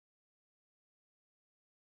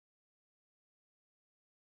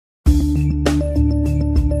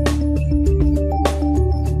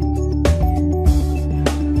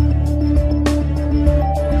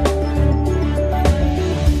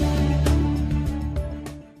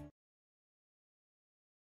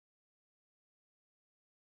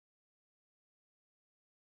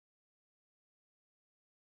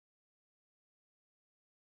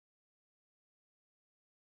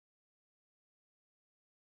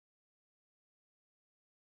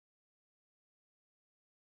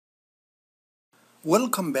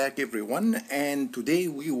Welcome back everyone, and today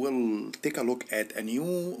we will take a look at a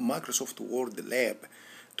new Microsoft Word lab.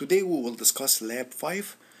 Today we will discuss lab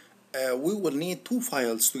 5. We will need two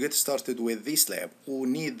files to get started with this lab. We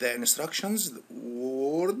need the instructions,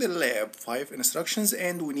 Word lab 5 instructions,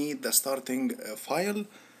 and we need the starting file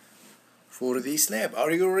for this lab.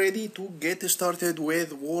 Are you ready to get started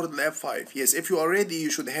with Word lab 5? Yes, if you are ready,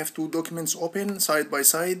 you should have two documents open side by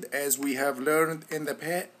side as we have learned in the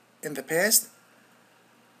past.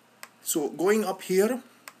 So going up here,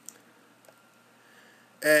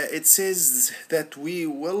 it says that we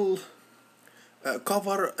will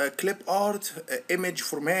cover clip art, image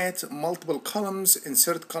format, multiple columns,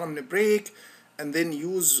 insert column break, and then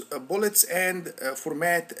use bullets and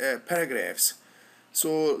format paragraphs.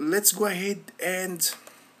 So let's go ahead and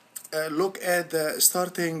look at the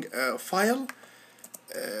starting file.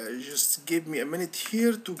 Just give me a minute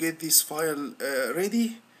here to get this file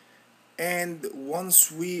ready. And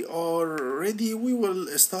once we are ready, we will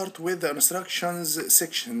start with the instructions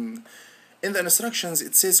section. In the instructions,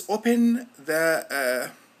 it says open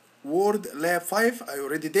the Word Lab 5. I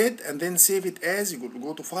already did, and then save it as. You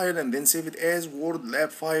go to File and then save it as Word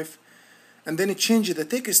Lab 5. And then change the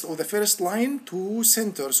text of the first line to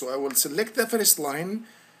center. So I will select the first line,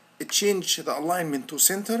 change the alignment to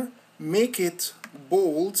center, make it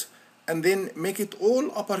bold, and then make it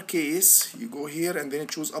all uppercase. You go here and then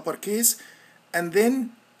choose uppercase, and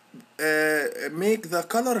then make the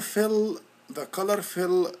color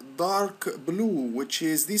fill dark blue, which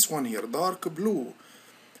is this one here, dark blue.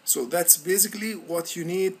 So that's basically what you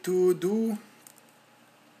need to do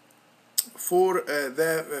for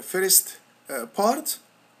the first part.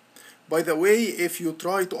 By the way, if you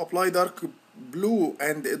try to apply dark blue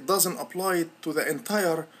and it doesn't apply to the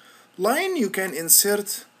entire line, you can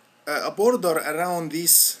insert a border around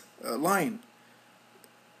this line.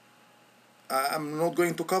 I'm not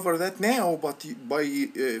going to cover that now, but by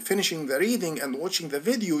finishing the reading and watching the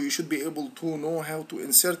video, you should be able to know how to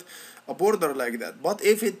insert a border like that. But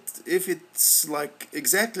if it's like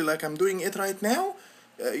exactly like I'm doing it right now,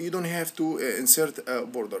 you don't have to insert a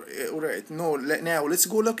border. Alright, now let's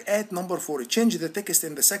go look at number 4. Change the text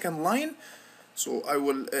in the second line. So I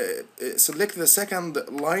will select the second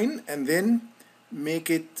line and then make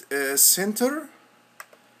it center,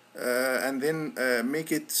 and then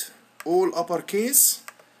make it all uppercase,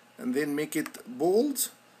 and then make it bold,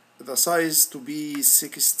 the size to be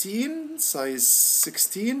 16, size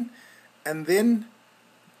 16, and then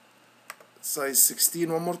size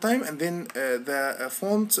 16 one more time, and then the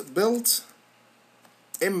font built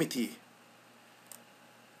MT.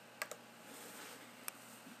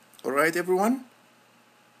 Alright everyone?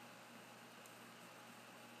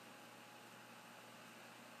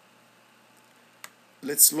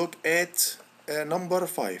 Let's look at number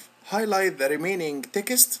 5. Highlight the remaining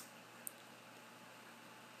text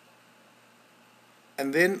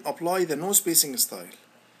and then apply the no spacing style.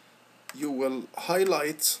 You will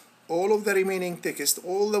highlight all of the remaining text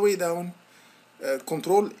all the way down.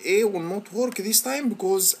 Control A will not work this time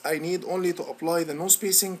because I need only to apply the no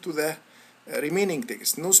spacing to the remaining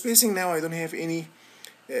text. No spacing now, I don't have any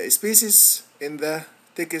spaces in the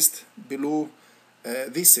text below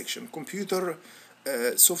this section. Computer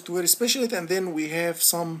software specialist, and then we have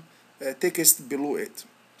some text below it.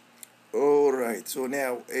 Alright, so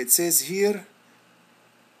now it says here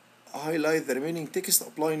highlight the remaining text,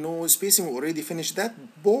 apply no spacing. We already finished that.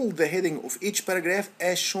 Bold the heading of each paragraph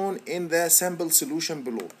as shown in the sample solution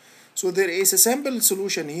below. So there is a sample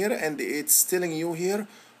solution here, and it's telling you here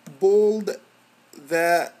bold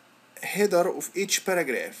the header of each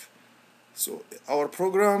paragraph. So our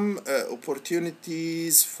program,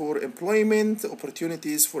 opportunities for employment,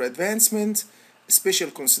 opportunities for advancement,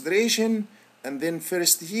 special consideration, and then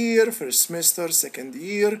first year, first semester, second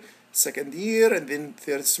year, and then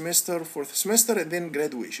third semester, fourth semester, and then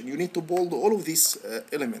graduation. You need to bold all of these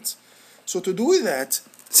elements. So to do that,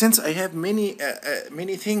 since I have many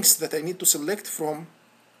things that I need to select from,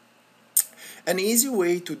 an easy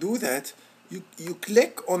way to do that, you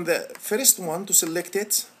click on the first one to select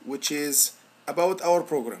it, which is about our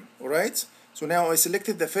program. Alright, so now I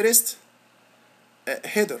selected the first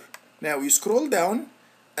header. Now you scroll down,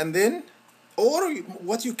 and then, or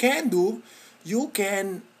what you can do, you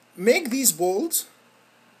can make these bold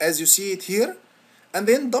as you see it here, and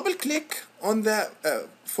then double click on the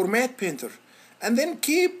format painter, and then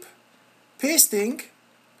keep pasting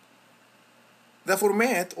the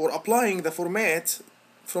format or applying the format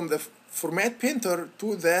from the format painter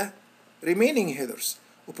to the remaining headers.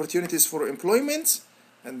 Opportunities for employment,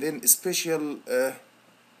 and then special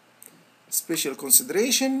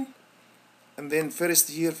consideration, and then first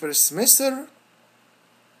year, first semester,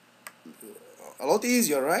 A lot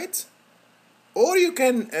easier, right? Or you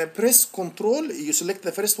can press control, you select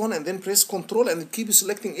the first one and then press control and keep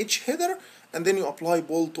selecting each header, and then you apply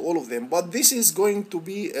bold to all of them. But this is going to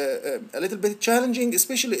be a little bit challenging,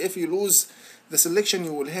 especially if you lose the selection.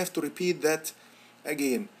 You will have to repeat that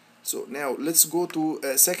again. So now let's go to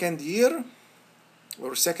second year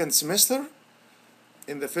or second semester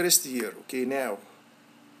in the first year. Okay, now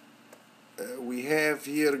we have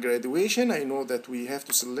here graduation. I know that we have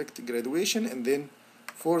to select graduation, and then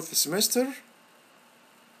fourth semester.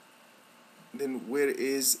 Then where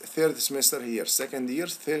is third semester? Here, second year,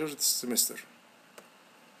 third semester.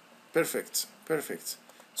 Perfect, perfect.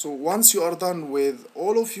 So once you are done with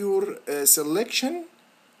all of your selection,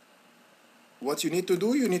 what you need to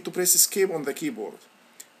do, you need to press escape on the keyboard.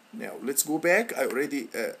 Now let's go back. I already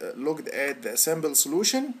looked at the sample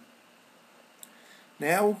solution.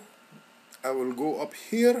 Now I will go up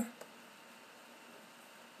here.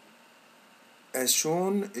 As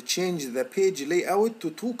shown, change the page layout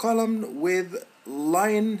to 2 column with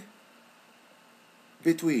line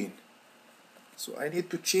between. So I need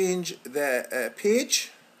to change the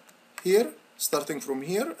page here. Starting from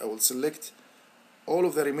here, I will select all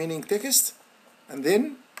of the remaining text, and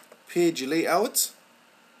then page layout,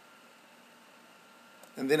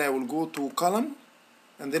 and then I will go to column,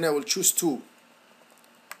 and then I will choose 2.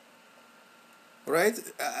 Right,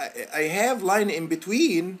 I have line in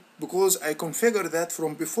between because I configured that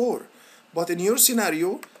from before, but in your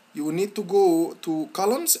scenario you will need to go to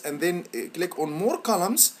columns and then click on more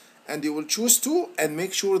columns, and you will choose 2 and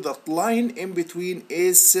make sure that line in between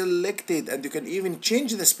is selected, and you can even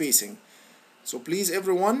change the spacing. So please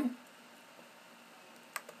everyone,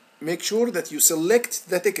 make sure that you select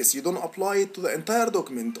the text. You don't apply it to the entire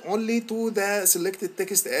document, only to the selected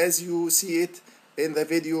text as you see it in the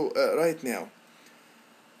video right now.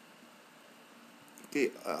 Okay,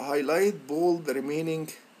 highlight, bold the remaining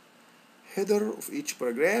header of each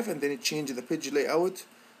paragraph, and then change the page layout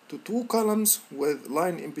to 2 columns with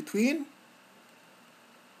line in between.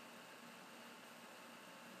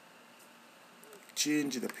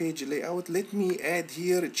 Change the page layout. Let me add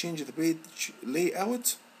here, change the page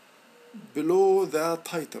layout below the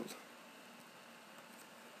title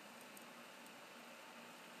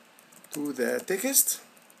to the text.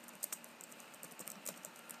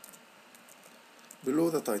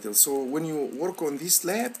 Below the title. So when you work on this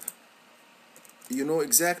lab, you know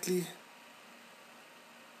exactly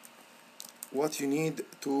what you need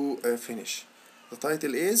to finish. The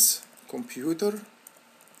title is computer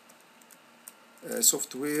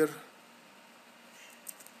software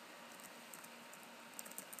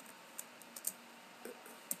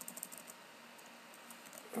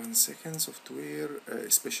software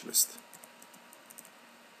specialist.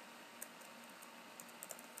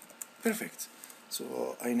 Perfect.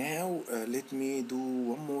 So I now let me do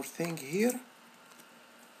one more thing here.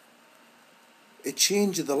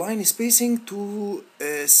 Change the line spacing to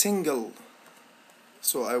single.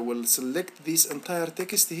 So I will select this entire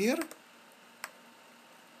text here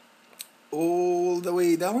all the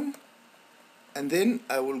way down, and then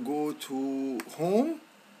I will go to home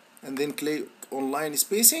and then click on line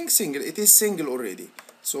spacing single. It is single already,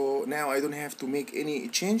 so now I don't have to make any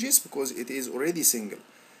changes because it is already single.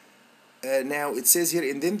 Now it says here,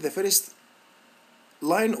 indent the first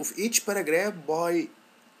line of each paragraph by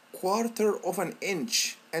 1/4 of an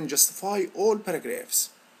inch and justify all paragraphs.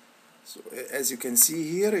 So as you can see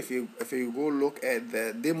here, if you go look at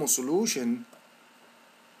the demo solution,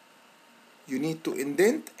 you need to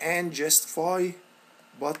indent and justify,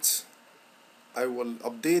 but I will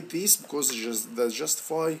update this because the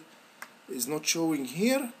justify is not showing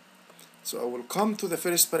here. So I will come to the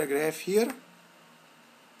first paragraph here,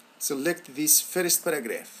 select this first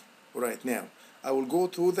paragraph. Right now I will go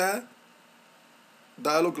to the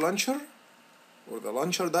dialog launcher, or the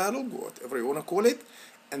launcher dialog, whatever you want to call it,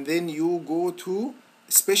 and then you go to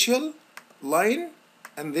special line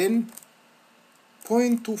and then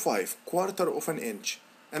 0.25, 1/4 of an inch,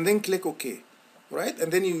 and then click OK. Right,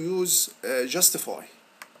 and then you use justify.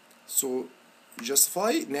 So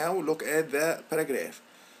justify. Now look at the paragraph.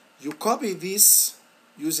 You copy this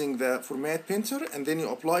using the format painter, and then you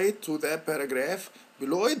apply it to the paragraph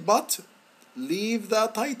below it, but leave the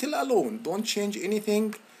title alone. Don't change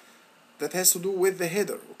anything that has to do with the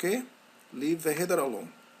header. Okay, leave the header alone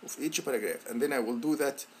of each paragraph, and then I will do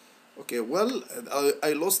that. Okay, well,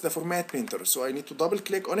 I lost the format painter, so I need to double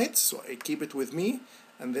click on it, so I keep it with me,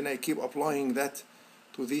 and then I keep applying that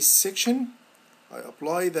to this section. I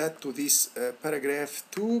apply that to this paragraph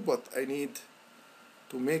too, but I need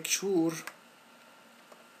to make sure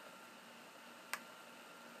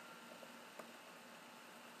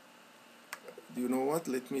you know what,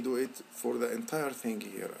 let me do it for the entire thing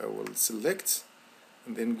here. I will select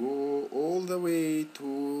and then go all the way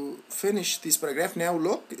to finish this paragraph. Now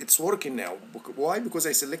look, it's working now. Why? Because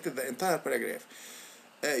I selected the entire paragraph.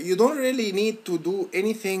 You don't really need to do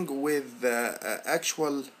anything with the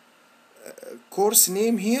actual course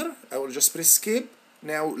name here. I will just press escape.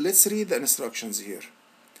 Now let's read the instructions here.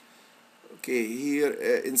 Okay, here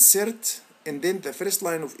insert, indent the first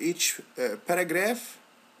line of each paragraph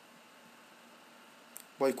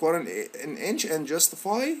by an inch and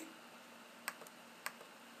justify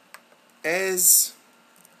as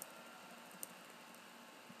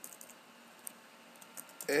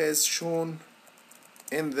shown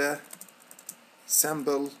in the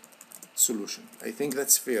sample solution. I think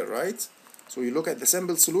that's fair, right? So you look at the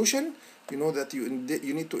sample solution, you know that you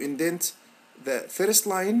need to indent the first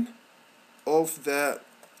line of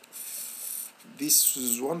this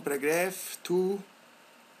is one paragraph, two,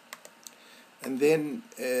 and then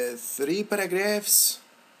three paragraphs.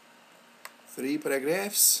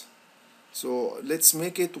 So let's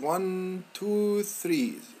make it 1, 2,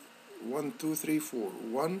 3. 1, 2, 3, 4.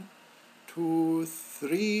 1, 2,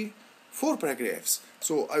 3, 4 paragraphs.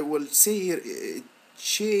 So I will say here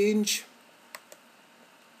change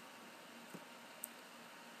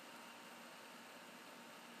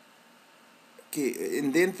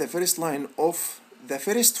indent the first line of the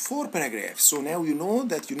first 4 paragraphs. So now you know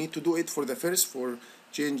that you need to do it for the first 4.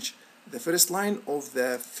 Change the first line of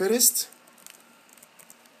the first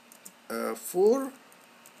 4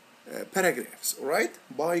 paragraphs, alright,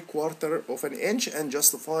 by quarter of an inch and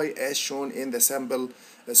justify as shown in the sample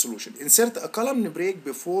solution. Insert a column break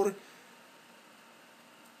before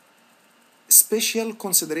special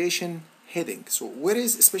consideration heading. So where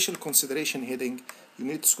is special consideration heading? You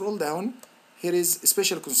need to scroll down. Here is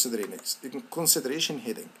special consideration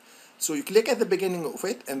heading. So you click at the beginning of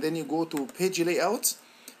it, and then you go to page layout,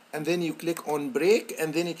 and then you click on break,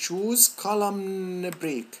 and then you choose column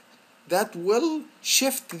break. That will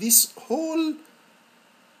shift this whole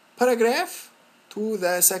paragraph to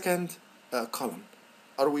the second column.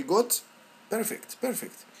 Are we good? Perfect.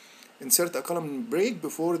 Insert a column break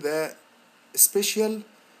before the special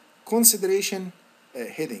consideration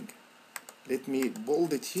heading. Let me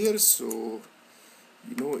bold it here so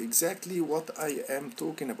you know exactly what I am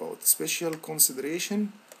talking about. Special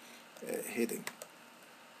consideration heading.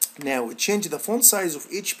 Now change the font size of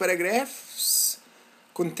each paragraph's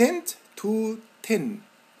content to 10.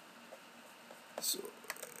 So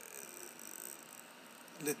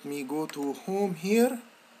let me go to home here.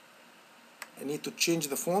 I need to change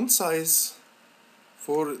the font size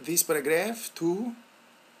for this paragraph to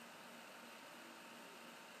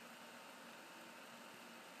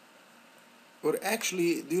or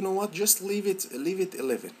actually, do you know what, just leave it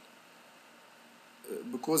 11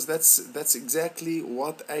 because that's exactly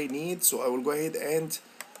what I need. So I will go ahead and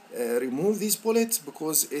remove this bullet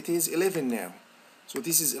because it is 11 now. So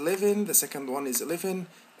this is 11, the second one is 11,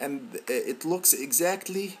 and it looks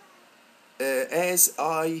exactly as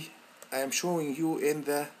I am showing you in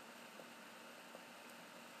the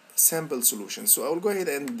sample solution. So I will go ahead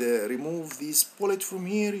and remove this bullet from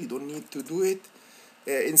here. You don't need to do it.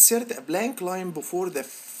 Insert a blank line before the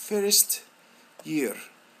first year.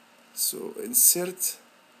 So insert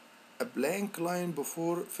a blank line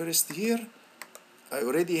before first year. I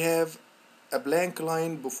already have a blank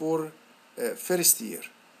line before first year.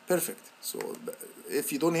 Perfect. So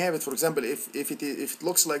if you don't have it, for example, if it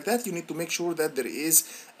looks like that, you need to make sure that there is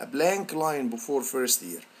a blank line before first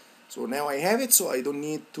year. So now I have it, so I don't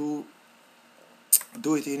need to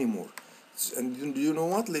do it anymore. And you know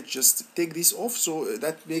what, let's just take this off, so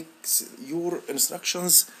that makes your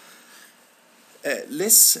instructions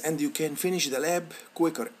less and you can finish the lab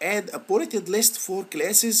quicker. Add a bulleted list for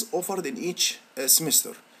classes offered in each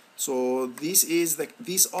semester. So these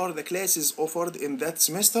are the classes offered in that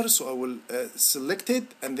semester, so I will select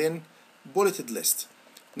it and then bulleted list.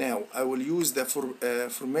 Now I will use the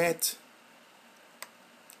format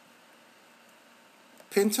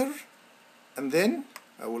painter, and then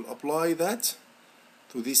I will apply that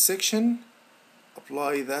to this section,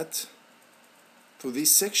 apply that to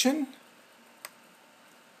this section,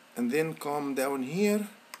 and then come down here,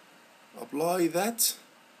 apply that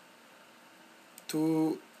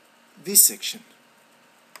to this section.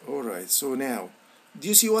 Alright, so now, do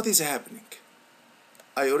you see what is happening?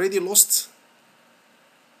 I already lost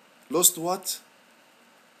what?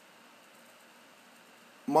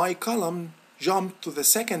 My column jumped to the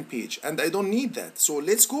second page, and I don't need that. So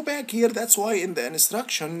let's go back here. That's why in the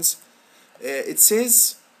instructions it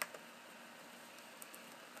says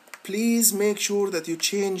please make sure that you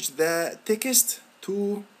change the text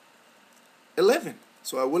to 11.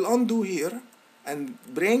 So I will undo here and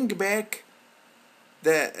bring back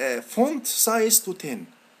the font size to 10.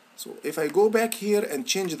 So if I go back here and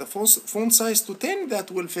change the font size to 10,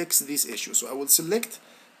 that will fix this issue. So I will select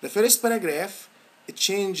the first paragraph,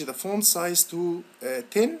 change the font size to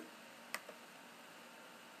 10.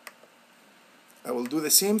 I will do the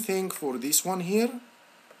same thing for this one here.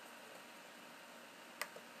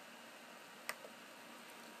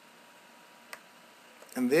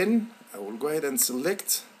 And then I will go ahead and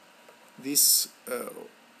select this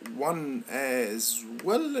one as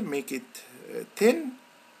well and make it 10.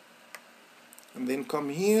 And then come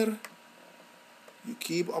here, you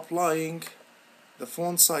keep applying the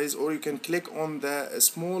font size, or you can click on the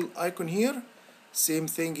small icon here. Same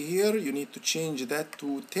thing here, you need to change that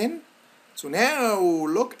to 10. So now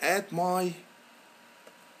look at my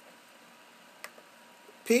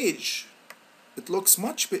page. It looks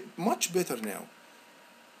much better now,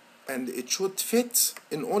 and it should fit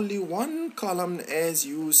in only one column as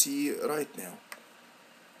you see right now.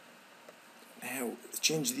 Now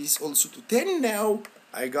change this also to 10. Now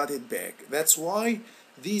I got it back. That's why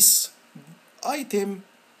this item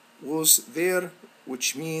was there,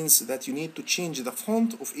 which means that you need to change the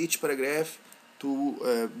font of each paragraph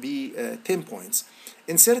to be 10 points.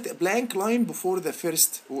 Insert a blank line before the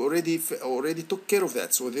first. We already took care of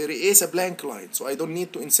that, so there is a blank line, so I don't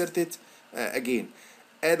need to insert it again.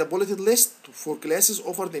 Add a bulleted list for classes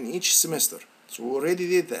offered in each semester, so we already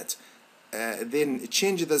did that. Then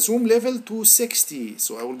change the zoom level to 60,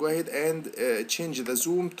 so I will go ahead and change the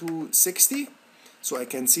zoom to 60 so I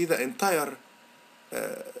can see the entire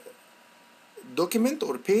document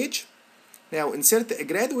or page. Now insert a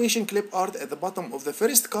graduation clip art at the bottom of the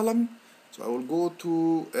first column, so I will go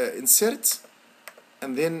to insert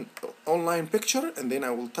and then online picture, and then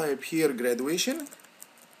I will type here graduation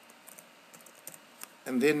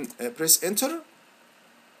and then press enter.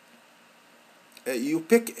 You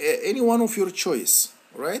pick any one of your choice,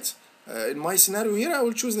 right? In my scenario here, I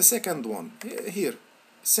will choose the second one here,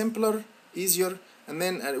 simpler, easier, and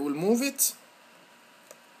then I will move it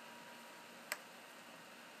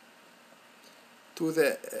to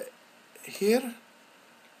the here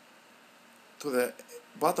to the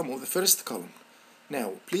bottom of the first column.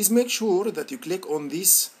 Now please make sure that you click on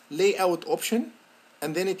this layout option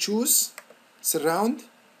and then choose surround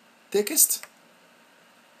text.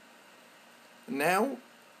 Now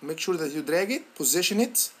make sure that you drag it, position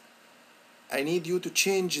it. I need you to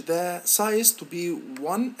change the size to be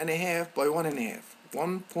 1.5 by 1.5,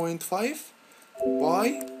 1.5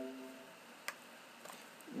 by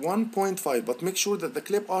 1.5, but make sure that the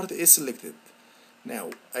clip art is selected.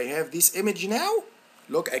 Now I have this image now.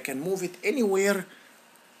 Look, I can move it anywhere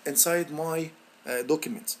inside my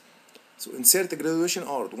document. So insert the graduation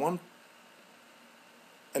art 1.5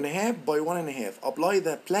 by 1.5. Apply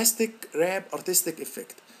the plastic wrap artistic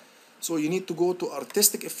effect. So you need to go to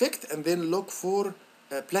artistic effect and then look for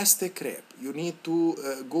plastic wrap. You need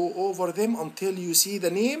to go over them until you see the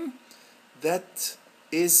name that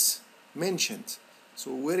is mentioned.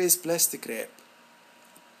 So where is plastic wrap?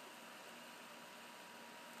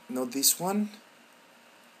 Not this one.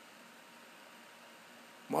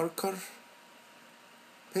 Marker,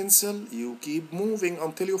 pencil. You keep moving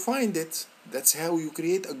until you find it. That's how you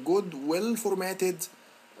create a good, well-formatted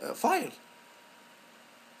file.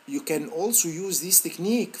 You can also use this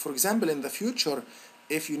technique, for example, in the future,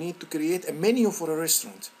 if you need to create a menu for a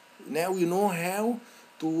restaurant. Now you know how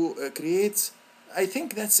to create. I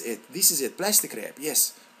think that's it. This is it. Plastic wrap.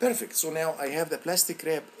 Yes, perfect. So now I have the plastic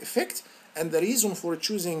wrap effect, and the reason for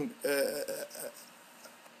choosing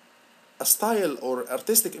a style or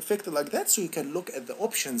artistic effect like that, so you can look at the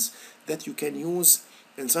options that you can use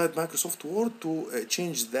inside Microsoft Word to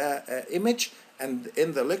change the image. And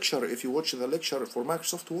in the lecture, if you watch the lecture for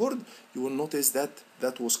Microsoft Word, you will notice that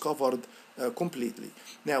that was covered completely.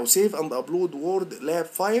 Now save and upload Word Lab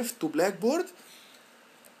 5 to Blackboard.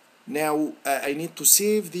 Now I need to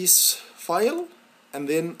save this file and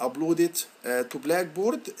then upload it to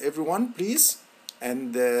Blackboard. Everyone, please.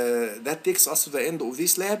 And that takes us to the end of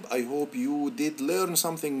this lab. I hope you did learn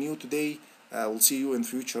something new today. I will see you in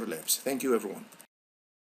future labs. Thank you, everyone.